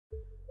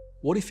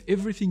What if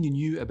everything you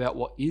knew about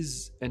what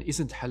is and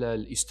isn't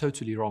halal is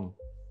totally wrong?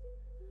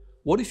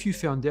 What if you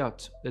found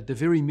out that the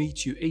very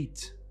meat you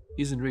eat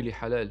isn't really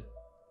halal?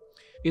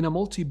 In a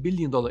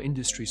multi-billion-dollar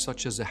industry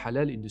such as the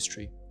halal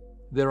industry,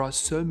 there are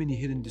so many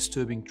hidden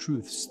disturbing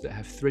truths that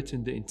have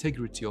threatened the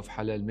integrity of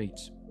halal meat.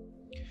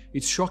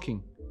 It's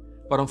shocking,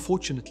 but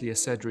unfortunately a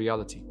sad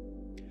reality.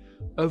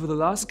 Over the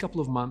last couple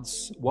of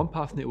months, One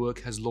Path Network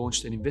has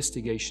launched an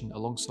investigation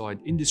alongside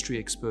industry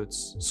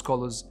experts,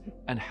 scholars,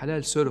 and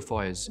halal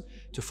certifiers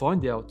to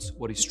find out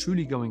what is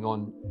truly going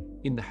on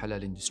in the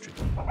halal industry.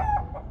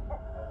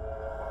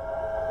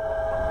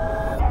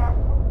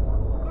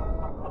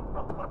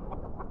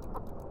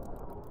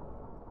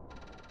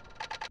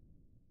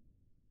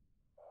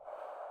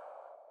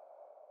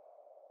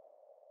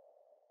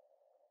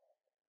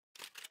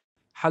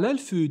 Halal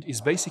food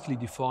is basically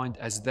defined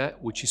as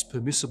that which is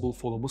permissible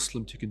for the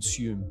Muslim to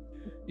consume.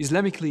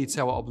 Islamically, it's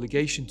our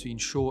obligation to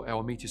ensure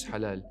our meat is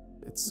halal.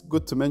 It's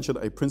good to mention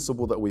a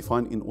principle that we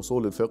find in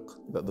Usul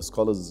al-Fiqh that the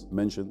scholars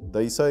mention.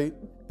 They say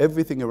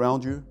everything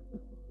around you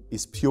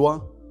is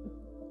pure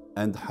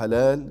and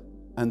halal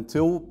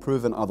until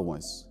proven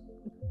otherwise.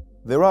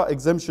 There are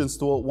exemptions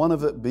to it, one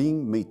of it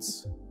being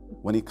meats.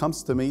 When it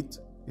comes to meat,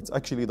 it's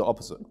actually the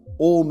opposite.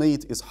 All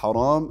meat is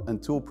haram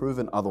until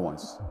proven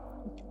otherwise.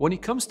 When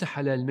it comes to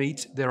halal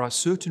meat, there are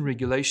certain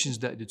regulations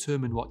that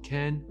determine what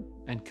can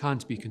and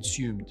can't be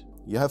consumed.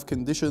 You have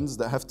conditions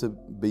that have to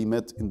be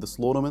met in the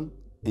slaughterment,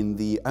 in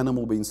the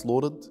animal being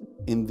slaughtered,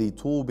 in the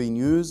tool being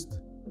used,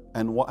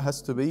 and what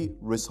has to be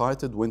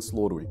recited when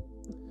slaughtering.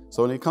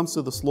 So when it comes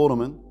to the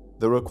slaughterment,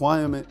 the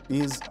requirement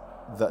is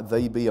that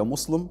they be a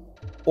Muslim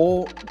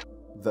or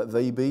that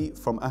they be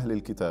from Ahl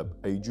al-Kitab,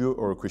 a Jew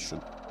or a Christian.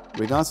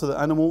 Regards to the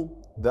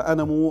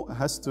animal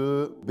has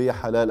to be a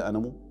halal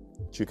animal.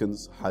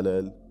 Chickens,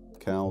 halal,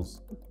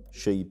 cows,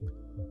 sheep,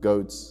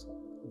 goats,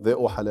 they're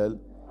all halal.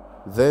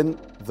 Then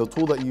the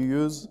tool that you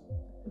use,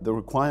 the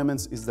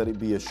requirements is that it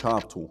be a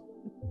sharp tool,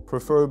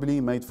 preferably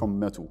made from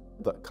metal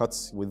that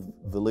cuts with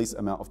the least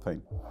amount of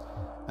pain.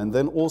 And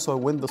then also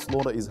when the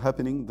slaughter is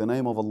happening, the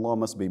name of Allah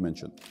must be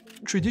mentioned.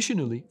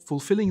 Traditionally,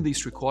 fulfilling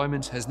these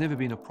requirements has never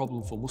been a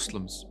problem for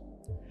Muslims.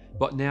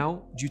 But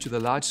now, due to the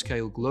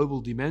large-scale global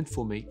demand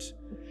for meat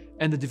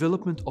and the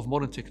development of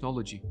modern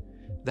technology,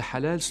 the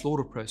halal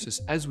slaughter process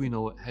as we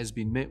know it has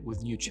been met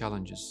with new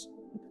challenges.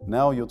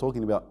 Now you're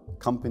talking about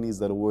companies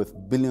that are worth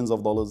billions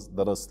of dollars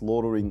that are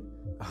slaughtering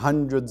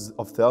hundreds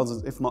of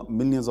thousands, if not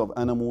millions of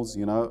animals,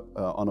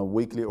 on a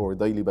weekly or a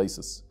daily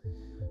basis.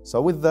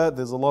 So with that,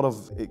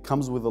 it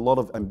comes with a lot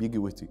of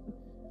ambiguity.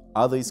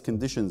 Are these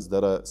conditions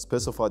that are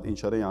specified in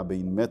Sharia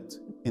being met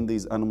in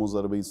these animals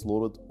that are being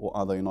slaughtered, or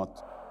are they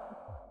not?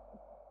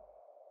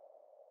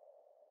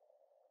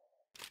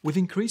 With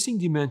increasing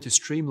demand to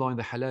streamline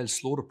the halal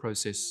slaughter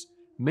process,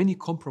 many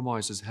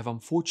compromises have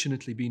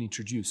unfortunately been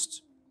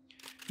introduced.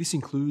 This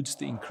includes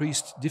the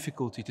increased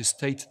difficulty to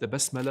state the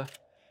basmala,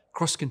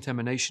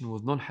 cross-contamination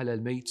with non-halal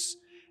meats,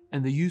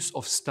 and the use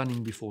of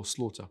stunning before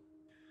slaughter.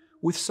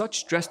 With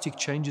such drastic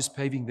changes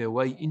paving their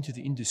way into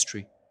the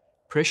industry,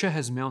 pressure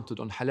has mounted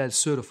on halal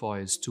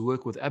certifiers to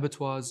work with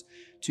abattoirs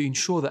to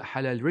ensure that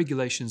halal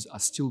regulations are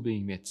still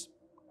being met.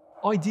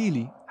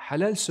 Ideally,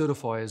 halal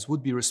certifiers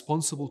would be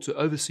responsible to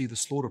oversee the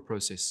slaughter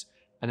process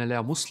and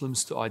allow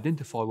Muslims to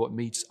identify what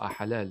meats are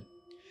halal.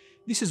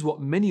 This is what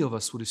many of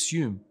us would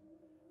assume,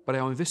 but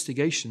our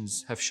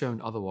investigations have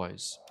shown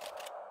otherwise.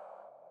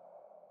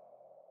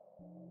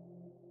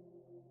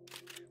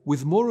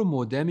 With more and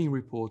more damning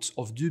reports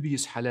of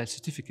dubious halal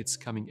certificates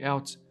coming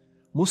out,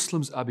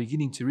 Muslims are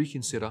beginning to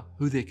reconsider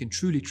who they can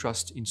truly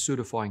trust in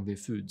certifying their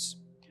foods.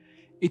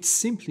 It's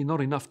simply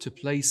not enough to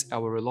place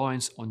our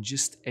reliance on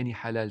just any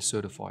halal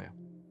certifier.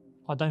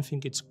 I don't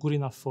think it's good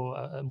enough for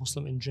a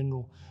Muslim in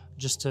general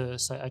just to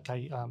say,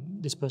 okay,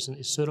 this person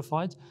is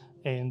certified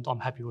and I'm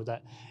happy with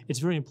that. It's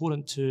very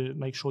important to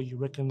make sure you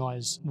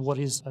recognize what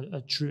is a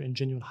true and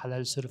genuine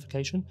halal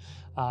certification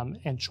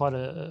and try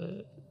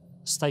to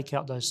stake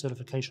out those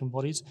certification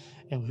bodies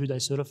and who they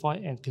certify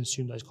and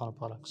consume those kind of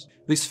products.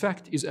 This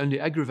fact is only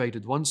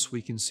aggravated once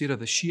we consider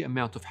the sheer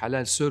amount of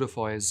halal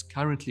certifiers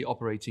currently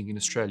operating in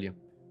Australia.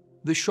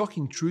 The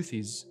shocking truth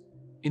is,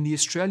 in the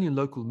Australian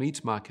local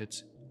meat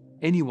market,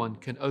 anyone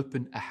can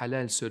open a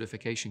halal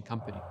certification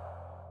company.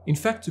 In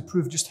fact, to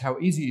prove just how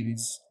easy it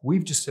is,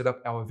 we've just set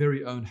up our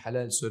very own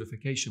halal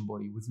certification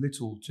body with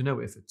little to no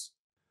effort.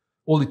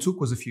 All it took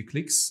was a few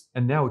clicks,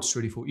 and now it's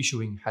ready for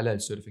issuing halal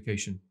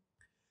certification.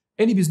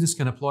 Any business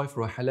can apply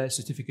for a halal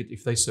certificate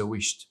if they so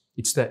wished.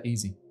 It's that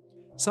easy.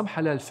 Some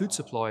halal food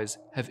suppliers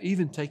have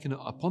even taken it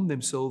upon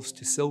themselves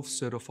to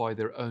self-certify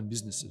their own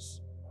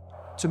businesses.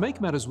 To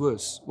make matters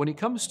worse, when it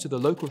comes to the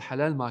local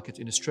halal market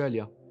in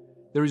Australia,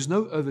 there is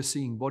no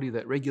overseeing body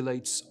that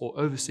regulates or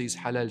oversees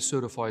halal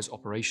certifiers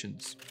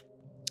operations.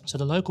 So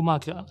the local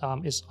market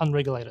is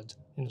unregulated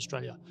in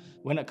Australia.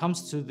 When it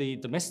comes to the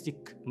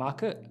domestic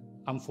market,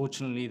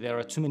 unfortunately, there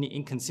are too many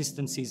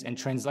inconsistencies and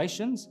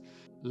translations,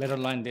 let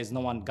alone there's no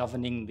one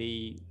governing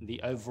the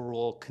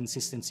overall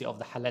consistency of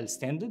the halal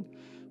standard,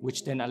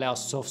 which then allows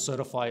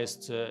self-certifiers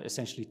to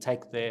essentially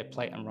take their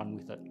plate and run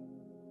with it.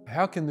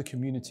 How can the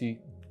community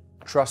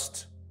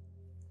trust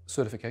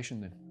certification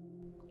then?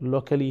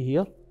 Locally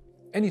here?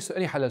 Any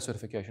halal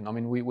certification. I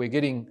mean, we're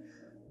getting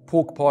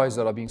pork pies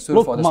that are being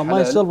certified as halal.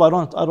 Myself,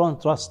 I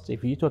don't trust.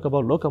 If you talk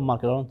about local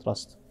market, I don't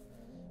trust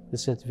the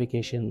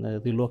certification,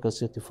 the local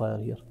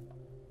certifier here.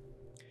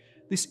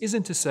 This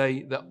isn't to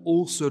say that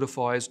all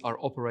certifiers are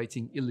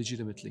operating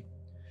illegitimately,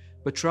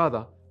 but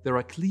rather there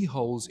are clear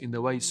holes in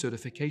the way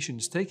certification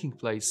is taking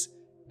place,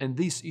 and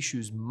these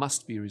issues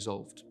must be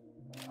resolved.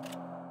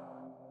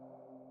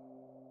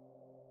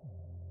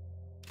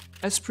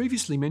 As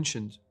previously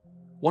mentioned,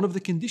 one of the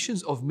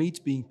conditions of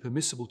meat being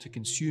permissible to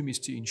consume is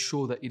to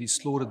ensure that it is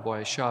slaughtered by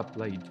a sharp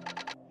blade.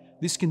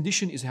 This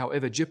condition is,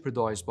 however,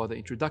 jeopardized by the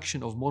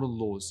introduction of modern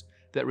laws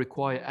that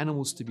require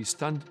animals to be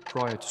stunned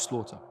prior to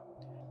slaughter.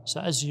 So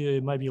as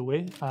you may be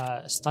aware,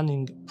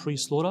 stunning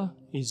pre-slaughter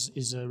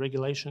is a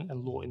regulation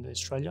and law in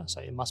Australia, so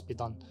it must be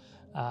done.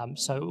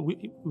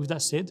 With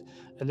that said,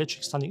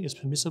 electric stunning is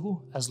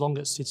permissible as long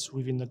as it sits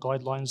within the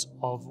guidelines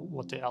of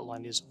what the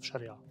outline is of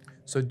Sharia.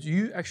 So do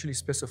you actually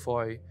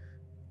specify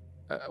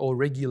or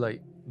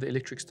regulate the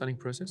electric stunning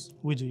process?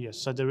 We do, yes.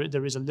 So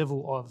there is a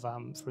level of,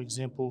 for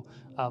example,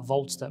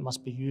 volts that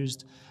must be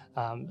used.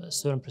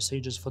 Certain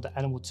procedures for the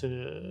animal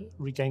to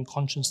regain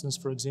consciousness,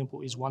 for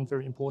example, is one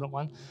very important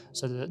one,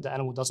 so that the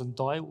animal doesn't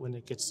die when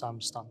it gets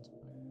stunned.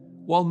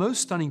 While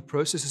most stunning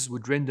processes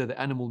would render the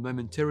animal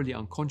momentarily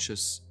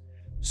unconscious,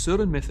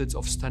 certain methods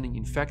of stunning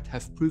in fact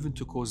have proven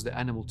to cause the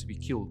animal to be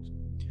killed.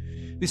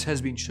 This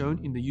has been shown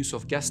in the use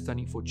of gas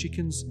stunning for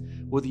chickens,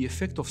 where the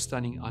effect of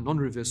stunning are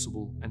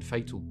non-reversible and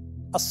fatal.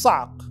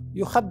 الصعق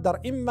يخدر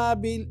إما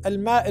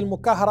بالماء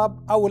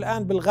المكهرب أو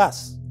الآن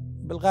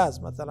بالغاز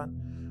مثلا.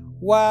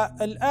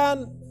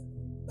 والآن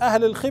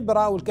أهل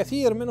الخبرة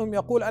والكثير منهم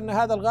يقول أن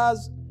هذا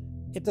الغاز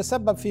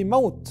يتسبب في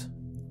موت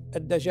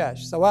الدجاج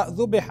سواء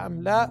ذبح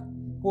أم لا،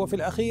 هو في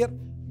الأخير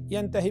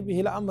ينتهي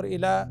به الأمر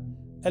إلى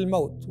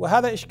الموت.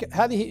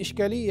 هذه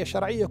إشكالية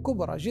شرعية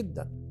كبرى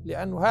جدا،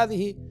 لأن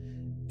هذه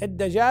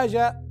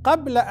الدجاجة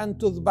قبل أن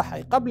تذبح،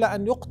 قبل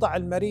أن يقطع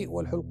المريء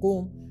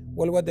والحلقوم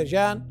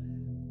والودجان،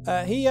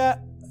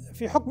 هي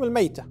في حكم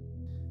الميتة.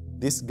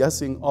 This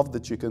gassing of the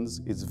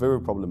chickens is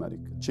very problematic.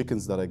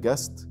 Chickens that are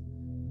gassed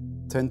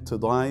tend to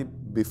die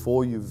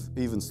before you've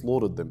even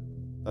slaughtered them.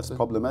 That's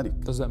problematic.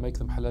 Does that make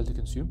them halal to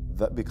consume?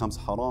 That becomes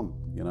haram.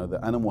 You know, the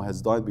animal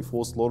has died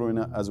before slaughtering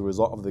it as a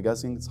result of the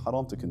gassing, it's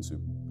haram to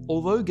consume.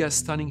 Although gas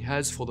stunning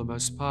has, for the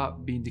most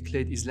part, been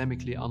declared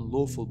Islamically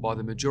unlawful by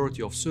the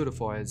majority of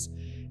certifiers,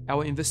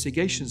 our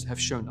investigations have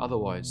shown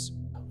otherwise.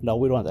 No,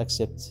 we don't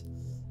accept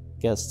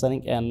gas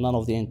stunning, and none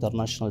of the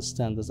international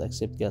standards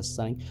accept gas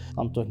stunning.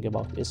 I'm talking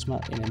about ISMA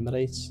in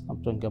Emirates,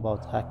 I'm talking about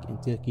HAC in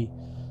Turkey,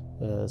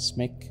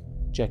 SMEC,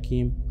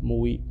 JAKIM,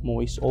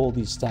 MOIS, all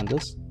these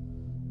standards,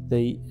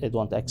 they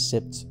don't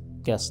accept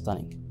gas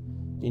stunning.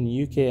 In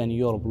UK and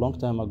Europe, a long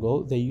time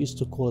ago, they used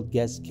to call it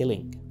gas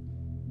killing,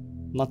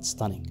 not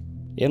stunning.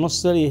 In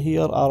Australia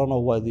here, I don't know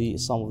why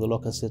some of the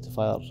local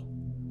certifiers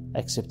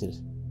accepted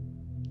it.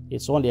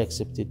 It's only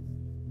accepted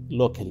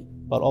locally,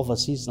 but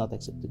overseas not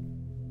accepted.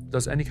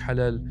 Does Anik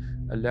Halal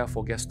allow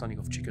for gas stunning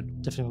of chicken?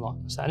 Definitely not.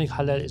 So Anik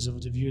Halal is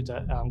of the view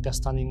that gas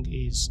stunning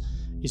is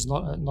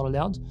not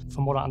allowed.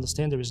 From what I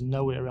understand, there is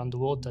nowhere around the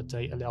world that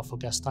they allow for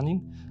gas stunning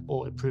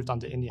or approved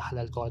under any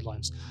halal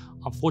guidelines.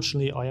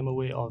 Unfortunately, I am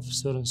aware of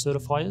certain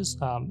certifiers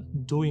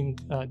doing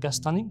gas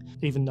stunning,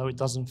 even though it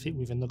doesn't fit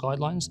within the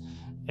guidelines,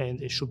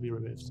 and it should be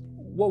removed.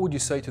 What would you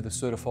say to the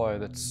certifier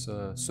that's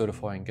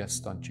certifying gas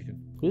stunned chicken?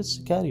 It's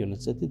carrion,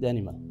 it's a dead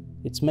animal.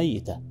 It's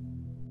mayita.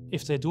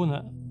 If they're doing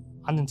it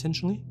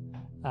unintentionally,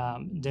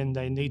 then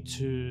they need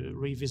to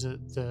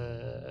revisit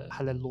the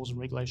halal laws and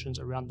regulations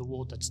around the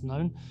world that's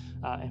known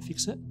and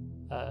fix it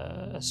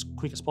as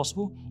quick as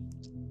possible.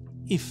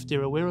 If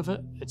they're aware of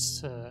it,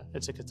 it's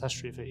a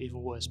catastrophe,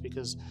 even worse,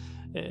 because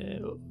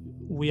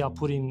we are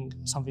putting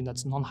something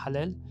that's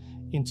non-halal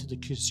into the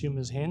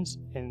consumer's hands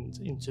and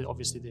into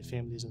obviously their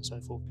families and so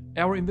forth.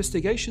 Our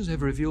investigations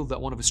have revealed that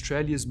one of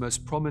Australia's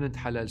most prominent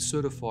halal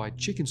certified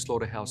chicken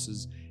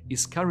slaughterhouses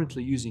is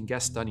currently using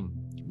gas stunning.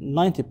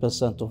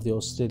 90% of the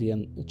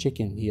Australian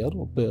chicken here,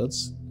 or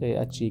birds, they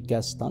actually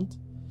gas stunned.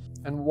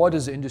 And why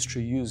does the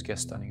industry use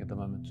gas stunning at the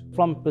moment?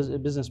 From a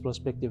business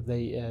perspective,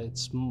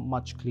 it's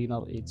much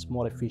cleaner, it's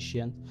more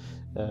efficient,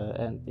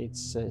 and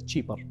it's a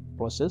cheaper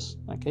process,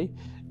 okay?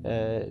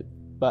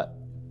 But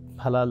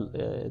halal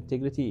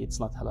integrity,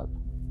 it's not halal.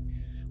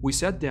 We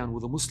sat down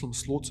with a Muslim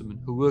slaughterman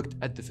who worked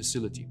at the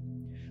facility.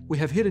 We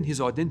have hidden his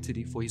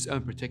identity for his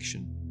own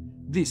protection.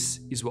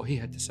 This is what he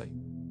had to say.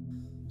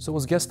 So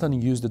was gas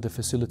stunning used at the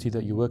facility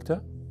that you worked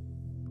at?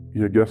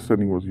 Yeah, gas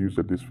stunning was used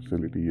at this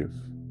facility, yes.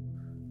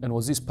 And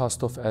was this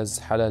passed off as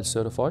halal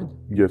certified?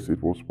 Yes,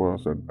 it was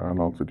passed and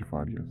halal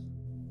certified, yes.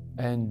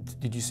 And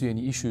did you see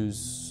any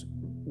issues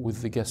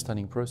with the gas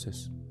stunning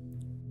process?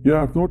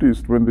 Yeah, I've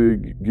noticed when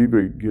they give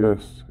a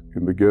gas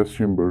in the gas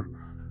chamber,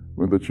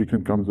 when the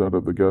chicken comes out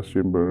of the gas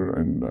chamber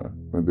and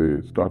when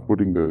they start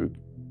putting the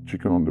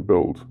chicken on the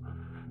belt,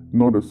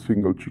 not a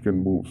single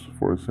chicken moves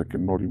for a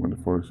second, not even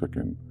for a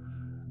second.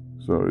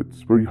 So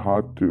it's very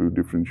hard to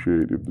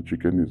differentiate if the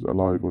chicken is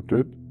alive or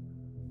dead.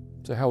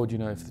 So how would you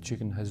know if the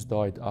chicken has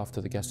died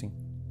after the gassing?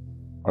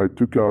 I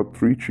took out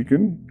 3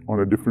 chicken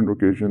on a different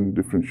occasion,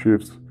 different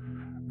shifts,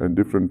 and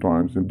different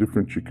times, and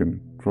different chicken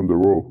from the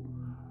row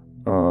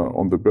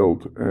on the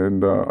belt.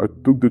 And I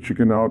took the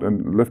chicken out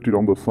and left it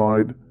on the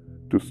side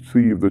to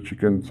see if the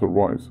chicken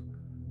survives.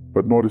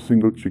 But not a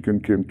single chicken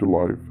came to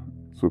life.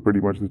 So pretty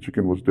much the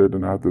chicken was dead,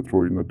 and I had to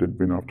throw it in a dead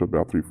bin after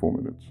about 3-4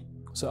 minutes.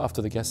 So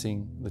after the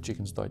gassing, the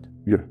chickens died?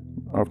 Yeah,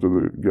 after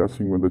the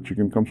gassing, when the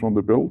chicken comes from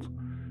the belt,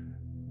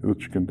 the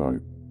chicken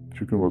died.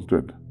 Chicken was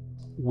dead.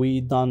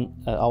 We done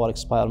our own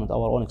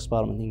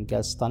experiment in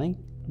gas stunning.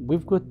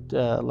 We've got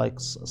like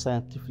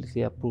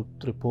scientifically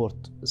approved report,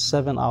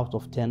 7 out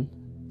of 10.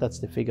 That's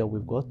the figure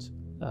we've got.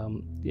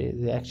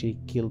 They actually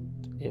killed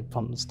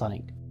from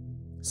stunning.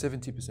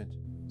 70%.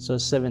 So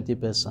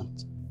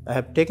 70%. I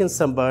have taken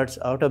some birds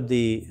out of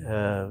the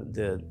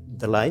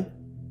line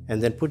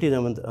and then put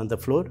them on the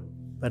floor,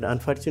 but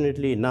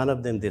unfortunately none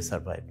of them they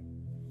survived.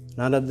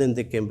 None of them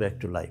they came back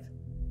to life.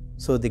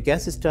 So the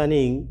gas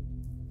stunning,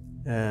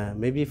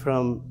 maybe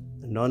from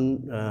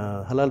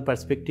non-halal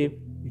perspective,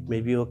 it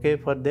may be okay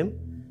for them,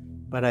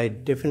 but I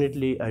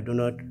do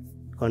not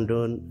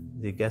condone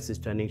the gas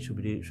stunning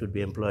should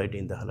be employed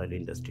in the halal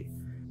industry.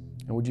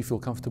 And would you feel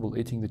comfortable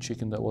eating the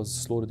chicken that was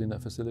slaughtered in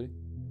that facility?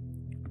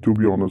 To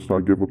be honest,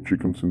 I gave up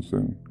chicken since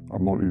then.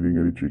 I'm not eating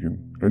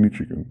any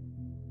chicken.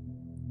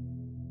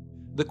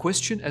 The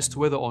question as to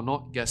whether or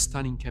not gas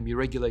stunning can be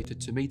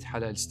regulated to meet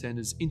halal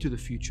standards into the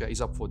future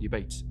is up for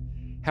debate.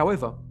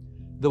 However,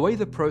 the way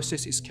the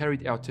process is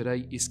carried out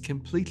today is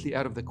completely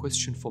out of the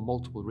question for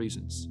multiple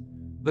reasons.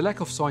 The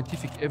lack of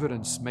scientific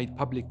evidence made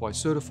public by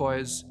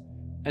certifiers,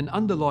 and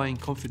underlying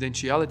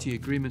confidentiality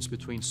agreements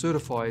between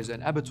certifiers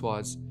and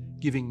abattoirs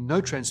giving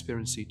no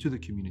transparency to the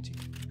community.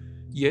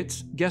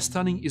 Yet, gas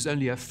stunning is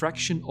only a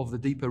fraction of the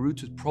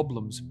deeper-rooted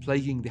problems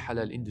plaguing the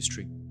halal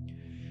industry.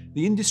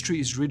 The industry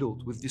is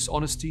riddled with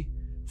dishonesty,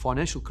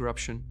 financial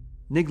corruption,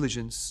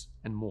 negligence,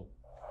 and more.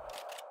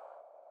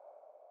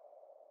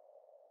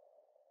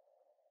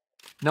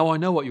 Now I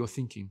know what you're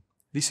thinking.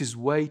 This is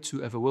way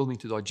too overwhelming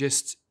to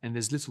digest, and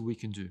there's little we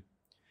can do.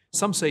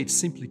 Some say it's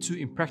simply too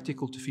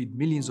impractical to feed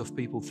millions of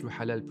people through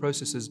halal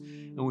processes,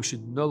 and we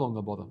should no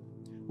longer bother.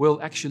 Well,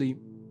 actually,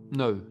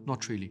 no,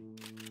 not really.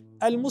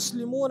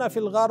 المسلمون في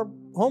الغرب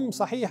هم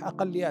صحيح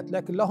أقليات،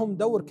 لكن لهم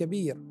دور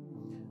كبير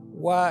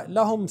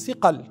ولهم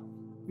ثقل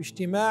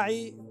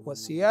اجتماعي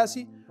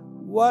وسياسي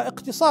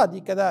واقتصادي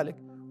كذلك،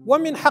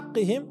 ومن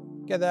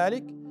حقهم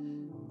كذلك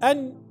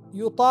أن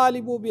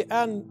يطالبوا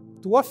بأن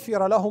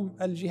توفر لهم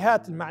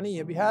الجهات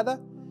المعنية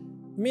بهذا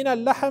من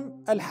اللحم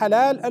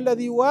الحلال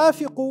الذي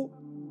يوافق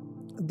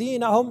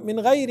دينهم من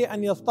غير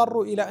أن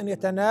يضطروا إلى أن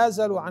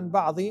يتنازلوا عن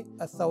بعض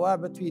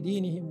الثوابت في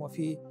دينهم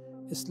وفي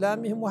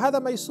إسلامهم، وهذا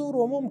ميسور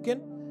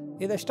وممكن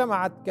إذا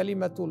اجتمعت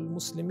كلمة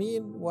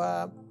المسلمين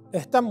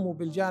واهتموا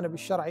بالجانب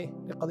الشرعي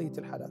لقضية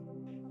الحلال.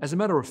 As a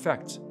matter of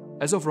fact,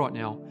 as of right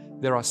now,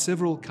 there are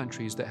several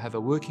countries that have a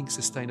working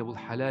sustainable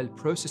halal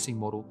processing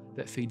model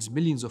that feeds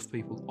millions of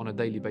people on a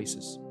daily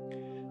basis.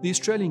 The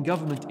Australian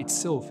government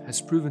itself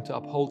has proven to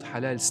uphold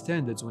halal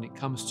standards when it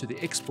comes to the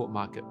export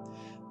market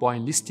by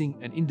enlisting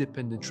an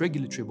independent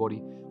regulatory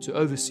body to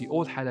oversee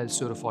all halal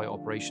certified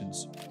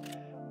operations.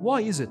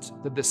 Why is it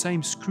that the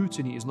same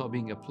scrutiny is not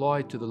being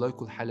applied to the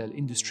local halal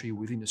industry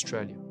within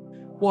Australia?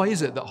 Why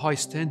is it that high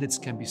standards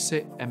can be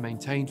set and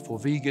maintained for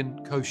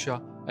vegan, kosher,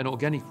 and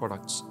organic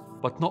products,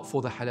 but not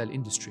for the halal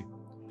industry?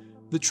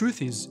 The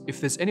truth is, if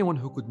there's anyone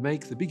who could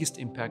make the biggest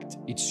impact,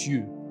 it's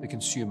you, the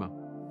consumer.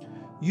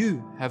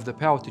 You have the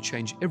power to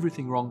change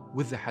everything wrong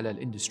with the halal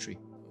industry.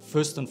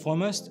 First and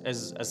foremost,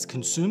 as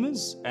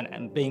consumers,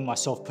 and being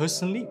myself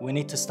personally, we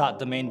need to start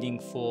demanding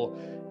for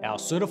our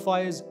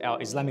certifiers,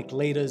 our Islamic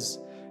leaders,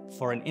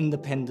 for an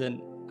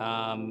independent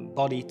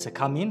body to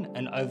come in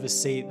and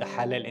oversee the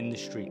halal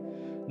industry.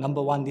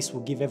 Number one, this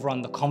will give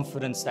everyone the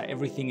confidence that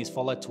everything is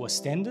followed to a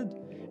standard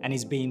and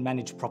is being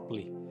managed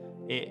properly.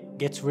 It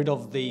gets rid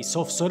of the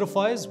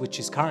self-certifiers, which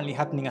is currently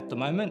happening at the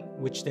moment,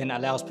 which then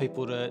allows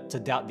people to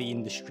doubt the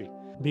industry.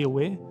 Be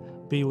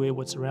aware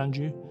what's around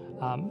you.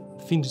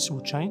 Things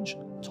will change,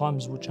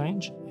 times will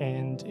change,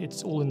 and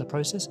it's all in the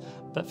process,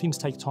 but things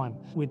take time.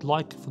 We'd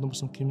like for the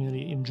Muslim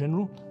community in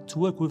general to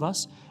work with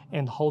us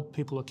and hold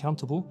people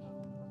accountable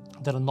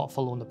that are not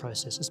following the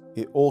processes.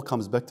 It all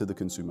comes back to the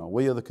consumer.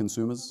 We are the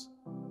consumers,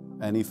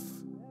 and if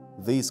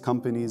these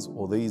companies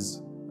or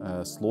these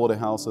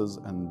slaughterhouses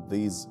and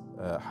these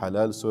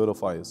halal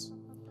certifiers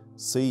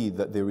see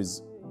that there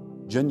is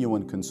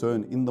genuine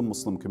concern in the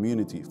Muslim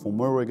community for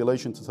more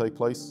regulation to take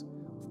place,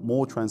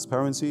 more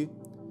transparency,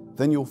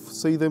 then you'll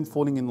see them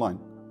falling in line.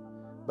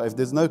 But if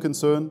there's no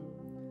concern,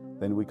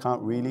 then we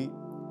can't really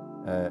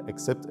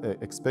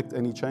expect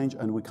any change,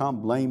 and we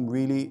can't blame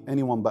really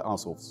anyone but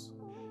ourselves.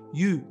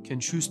 You can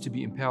choose to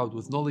be empowered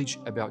with knowledge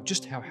about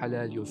just how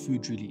halal your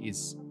food really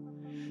is.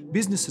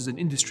 Businesses and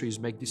industries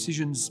make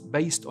decisions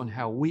based on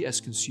how we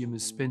as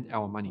consumers spend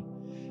our money.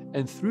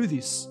 And through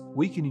this,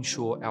 we can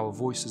ensure our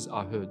voices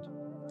are heard.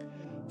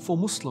 For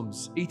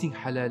Muslims, eating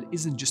halal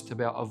isn't just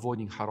about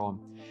avoiding haram.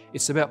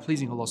 It's about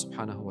pleasing Allah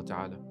subhanahu wa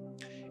ta'ala.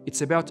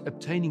 It's about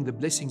obtaining the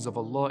blessings of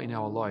Allah in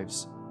our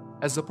lives.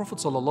 As the Prophet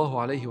sallallahu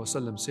alaihi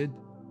wasallam said,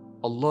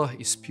 Allah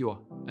is pure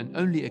and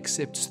only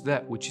accepts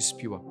that which is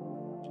pure.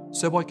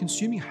 So by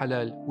consuming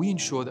halal, we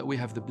ensure that we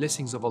have the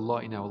blessings of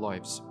Allah in our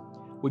lives.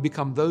 We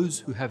become those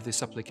who have their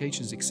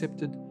supplications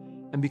accepted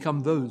and become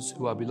those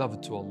who are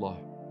beloved to Allah.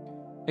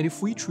 And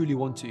if we truly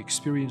want to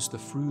experience the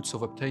fruits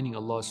of obtaining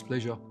Allah's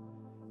pleasure,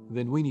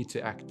 then we need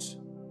to act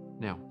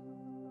now.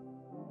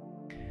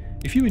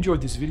 If you enjoyed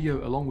this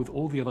video along with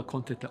all the other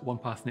content that One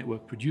Path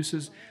Network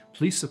produces,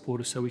 please support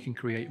us so we can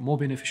create more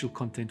beneficial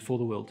content for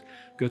the world.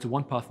 Go to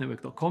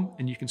onepathnetwork.com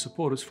and you can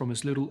support us from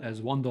as little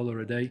as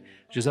 $1 a day.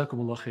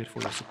 Jazakumullah khair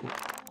for your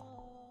support.